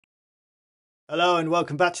Hello and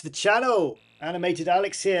welcome back to the channel. Animated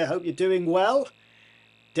Alex here, hope you're doing well.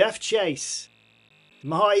 Death Chase,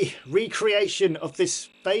 my recreation of this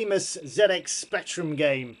famous ZX Spectrum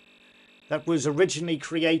game that was originally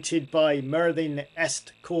created by Merlin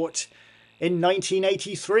Estcourt in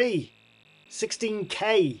 1983.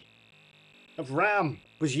 16K of RAM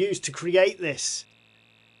was used to create this.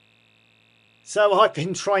 So I've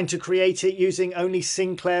been trying to create it using only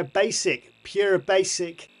Sinclair BASIC, pure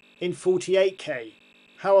BASIC in 48K.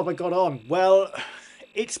 How have I got on? Well,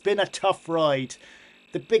 it's been a tough ride.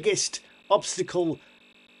 The biggest obstacle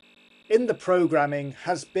in the programming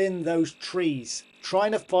has been those trees.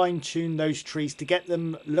 Trying to fine-tune those trees to get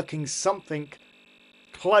them looking something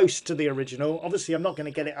close to the original. Obviously, I'm not going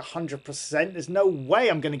to get it 100%. There's no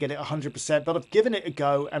way I'm going to get it 100%, but I've given it a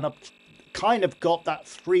go and I've kind of got that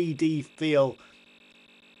 3D feel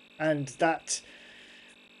and that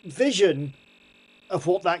vision of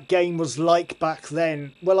what that game was like back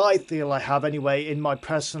then. Well, I feel I have anyway, in my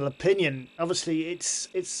personal opinion. Obviously, it's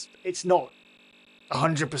not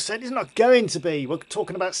 100%. It's not going to be. We're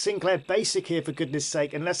talking about Sinclair BASIC here, for goodness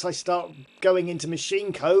sake, unless I start going into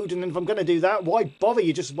machine code. And if I'm going to do that, why bother?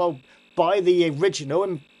 You just, well, buy the original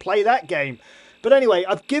and play that game. But anyway,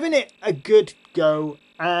 I've given it a good go.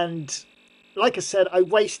 And like I said, I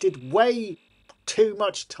wasted way too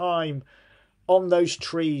much time on those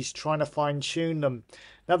trees trying to fine-tune them.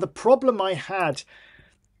 Now, the problem I had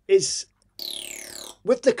is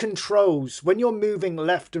with the controls, when you're moving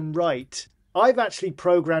left and right, I've actually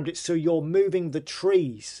programmed it so you're moving the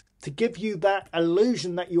trees to give you that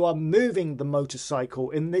illusion that you are moving the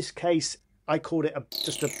motorcycle. In this case, I called it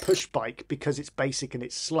just a push bike because it's basic and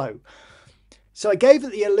it's slow. So I gave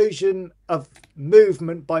it the illusion of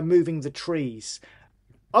movement by moving the trees.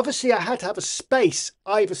 Obviously, I had to have a space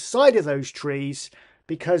either side of those trees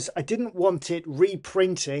because I didn't want it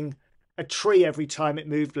reprinting a tree every time it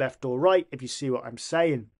moved left or right, if you see what I'm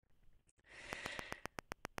saying.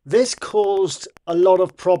 This caused a lot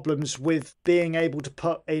of problems with being able to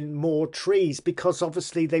put in more trees because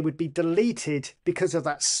obviously they would be deleted because of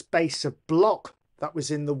that space of block that was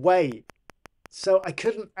in the way. So I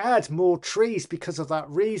couldn't add more trees because of that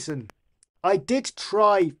reason. I did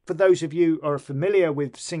try, for those of you who are familiar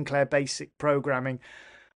with Sinclair BASIC programming,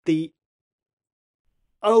 the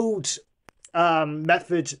old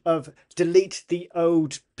method of delete the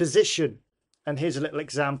old position. And here's a little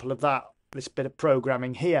example of that, this bit of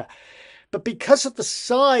programming here. But because of the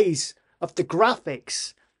size of the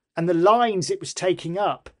graphics and the lines it was taking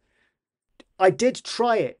up, I did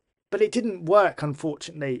try it, but it didn't work,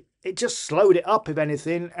 unfortunately. It just slowed it up, if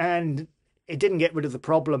anything, and it didn't get rid of the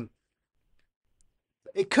problem.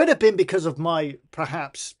 It could have been because of my,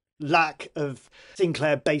 perhaps, lack of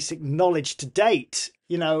Sinclair BASIC knowledge to date.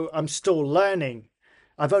 You know, I'm still learning.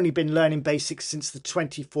 I've only been learning BASIC since the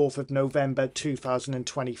 24th of November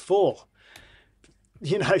 2024.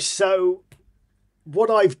 You know, so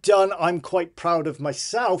what I've done, I'm quite proud of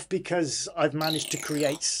myself because I've managed to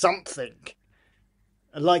create something.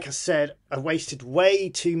 And like I said, I wasted way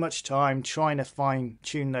too much time trying to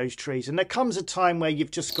fine-tune those trees. And there comes a time where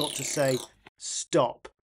you've just got to say, stop.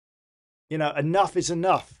 You know, enough is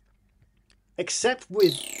enough. Accept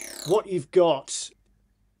with what you've got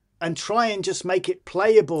and try and just make it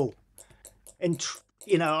playable. And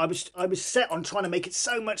you know, I was set on trying to make it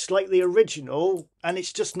so much like the original, and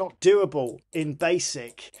it's just not doable in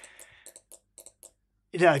BASIC.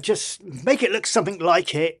 You know, just make it look something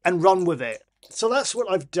like it and run with it. So that's what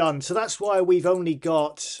I've done. So that's why we've only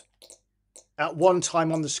got, at one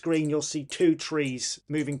time on the screen, you'll see 2 trees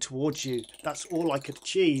moving towards you. That's all I could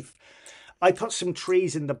achieve. I put some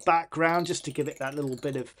trees in the background just to give it that little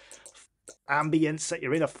bit of ambience that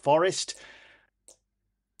you're in a forest.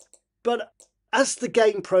 But as the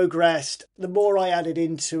game progressed, the more I added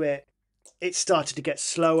into it, it started to get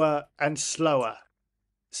slower and slower.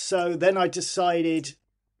 So then I decided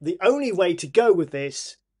the only way to go with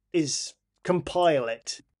this is compile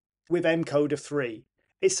it with encoder 3.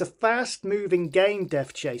 It's a fast-moving game,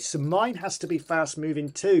 Death Chase, so mine has to be fast-moving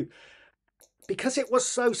too. Because it was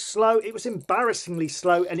so slow, it was embarrassingly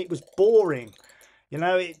slow and it was boring. You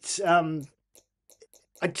know,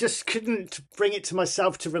 I just couldn't bring it to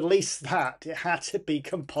myself to release that. It had to be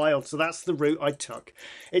compiled, so that's the route I took.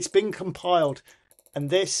 It's been compiled,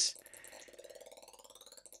 and this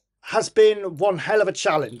has been one hell of a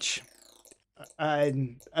challenge.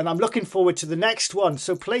 And I'm looking forward to the next one.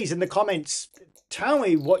 So please, in the comments, tell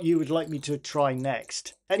me what you would like me to try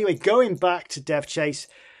next. Anyway, going back to Death Chase,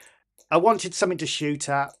 I wanted something to shoot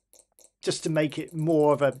at, just to make it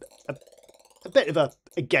more of a bit of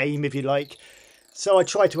a game, if you like. So I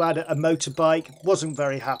tried to add a motorbike, wasn't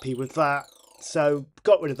very happy with that. So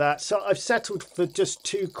got rid of that. So I've settled for just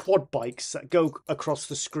 2 quad bikes that go across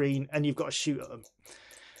the screen and you've got to shoot at them.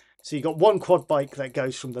 So you've got one quad bike that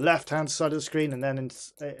goes from the left hand side of the screen, and then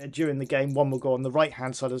during the game one will go on the right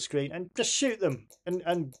hand side of the screen, and just shoot them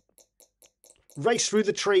and race through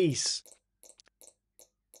the trees.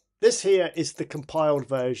 This here is the compiled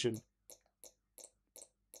version.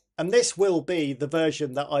 And this will be the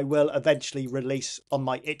version that I will eventually release on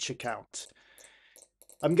my itch account.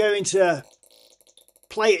 I'm going to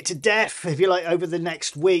play it to death, if you like, over the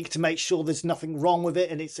next week to make sure there's nothing wrong with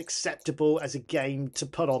it and it's acceptable as a game to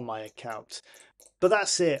put on my account. But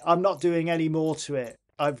that's it. I'm not doing any more to it.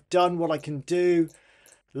 I've done what I can do.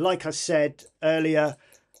 Like I said earlier,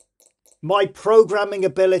 my programming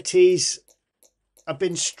abilities have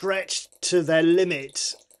been stretched to their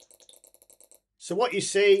limit. So what you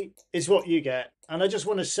see is what you get. And I just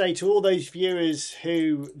want to say to all those viewers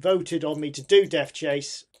who voted on me to do Death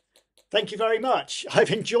Chase, thank you very much.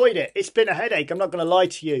 I've enjoyed it. It's been a headache, I'm not going to lie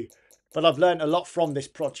to you. But I've learned a lot from this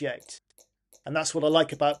project. And that's what I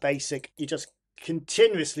like about BASIC. You're just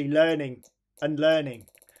continuously learning and learning.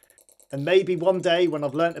 And maybe one day when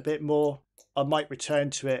I've learnt a bit more, I might return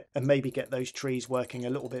to it and maybe get those trees working a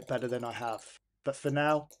little bit better than I have. But for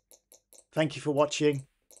now, thank you for watching.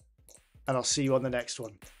 And I'll see you on the next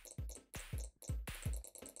one.